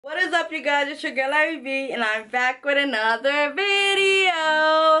What is up, you guys? It's your girl ARIE, and I'm back with another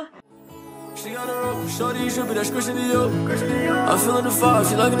video. She got a rope, shorty, you should be that squishy to you. I'm feeling the vibe,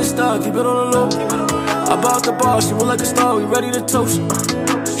 she liking the style, keep it on the low. I bought the bar, she move like a star, we ready to toast.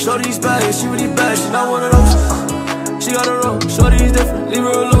 Shorty's bad, she really bad, she not one of those. She got a rope, shorty's different, leave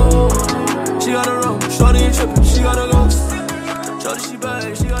her alone. She got a rope, shorty ain't tripping, she got a ghost. Shorty, she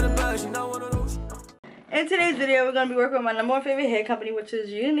bad, she got a bag, she not one of those. In today's video, we're going to be working with my number one favorite hair company, which is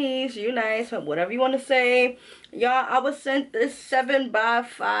Unice, whatever you want to say. Y'all, I was sent this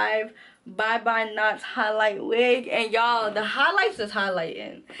 7x5 bye-bye knots highlight wig, and y'all, the highlights is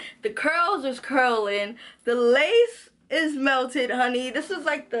highlighting, the curls is curling, the lace is melted, honey. This is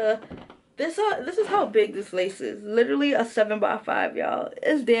like this is how big this lace is. Literally a 7x5, y'all.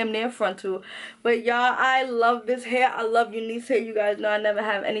 It's damn near frontal. But y'all, I love this hair. I love Unice hair. You guys know I never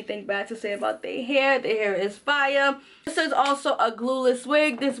have anything bad to say about their hair. Their hair is fire. This is also a glueless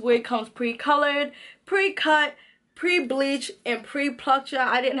wig. This wig comes pre-colored, pre-cut, pre-bleach, and pre-plucked, y'all.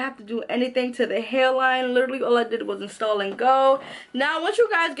 I didn't have to do anything to the hairline. Literally all I did was install and go. Now once you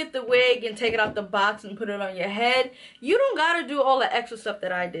guys get the wig and take it out the box and put it on your head, you don't gotta do all the extra stuff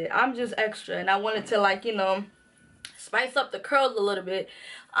that I did. I'm just extra, and I wanted to, like, you know, spice up the curls a little bit.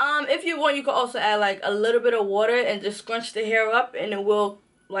 If you want, you can also add like a little bit of water and just scrunch the hair up, and it will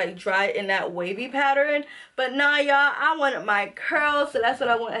like dry in that wavy pattern. But nah, y'all, I wanted my curls, so that's what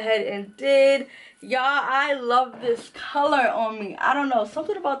I went ahead and did. Y'all, I love this color on me. I don't know,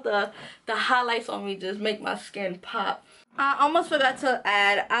 something about the highlights on me just make my skin pop. I almost forgot to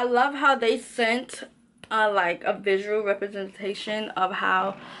add, I love how they sent like a visual representation of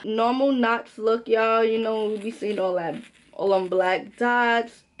how normal knots look, y'all. You know, we be seeing all them black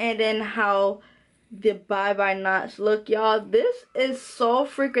dots, and then how the bye-bye knots look, y'all. This is so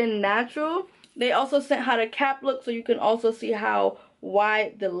freaking natural. They also sent how the cap looks, so you can also see how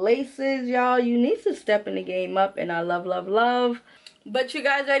wide the lace is, y'all. You need to step in the game up, and I love, love, love. But you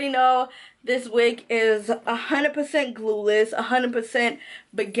guys already know this wig is 100% glueless, 100%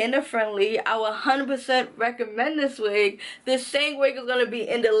 beginner friendly. I will 100% recommend this wig. This same wig is going to be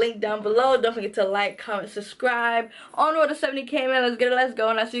in the link down below. Don't forget to like, comment, subscribe. On road to 70K, man. Let's get it, let's go.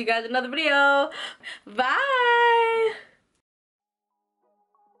 And I'll see you guys in another video. Bye.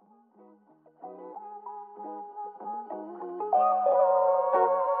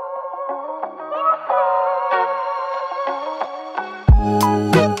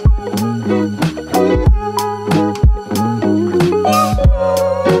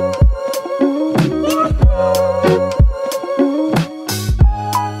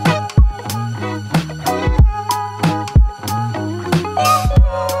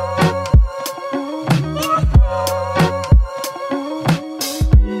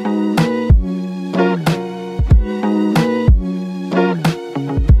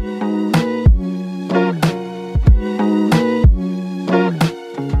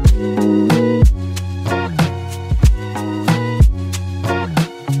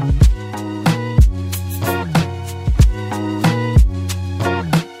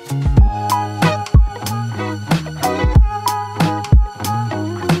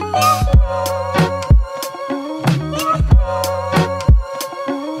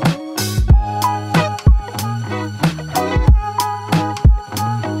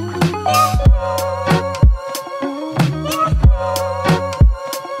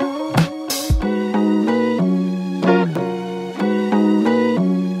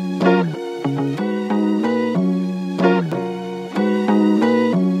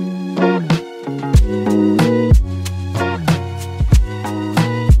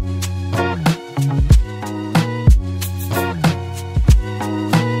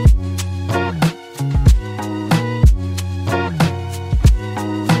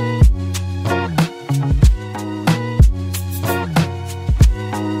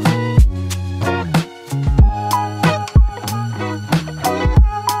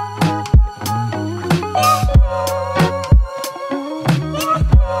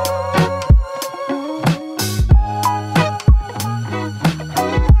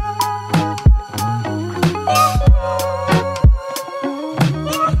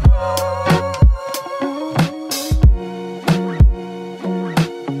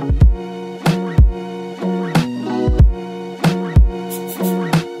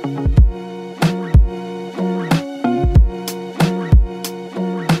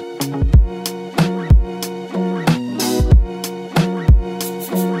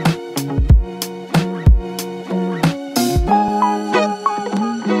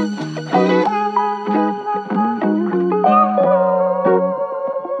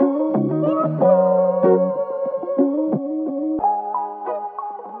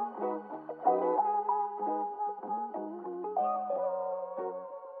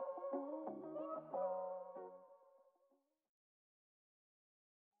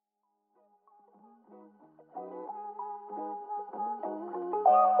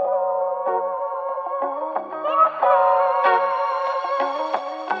 Bye.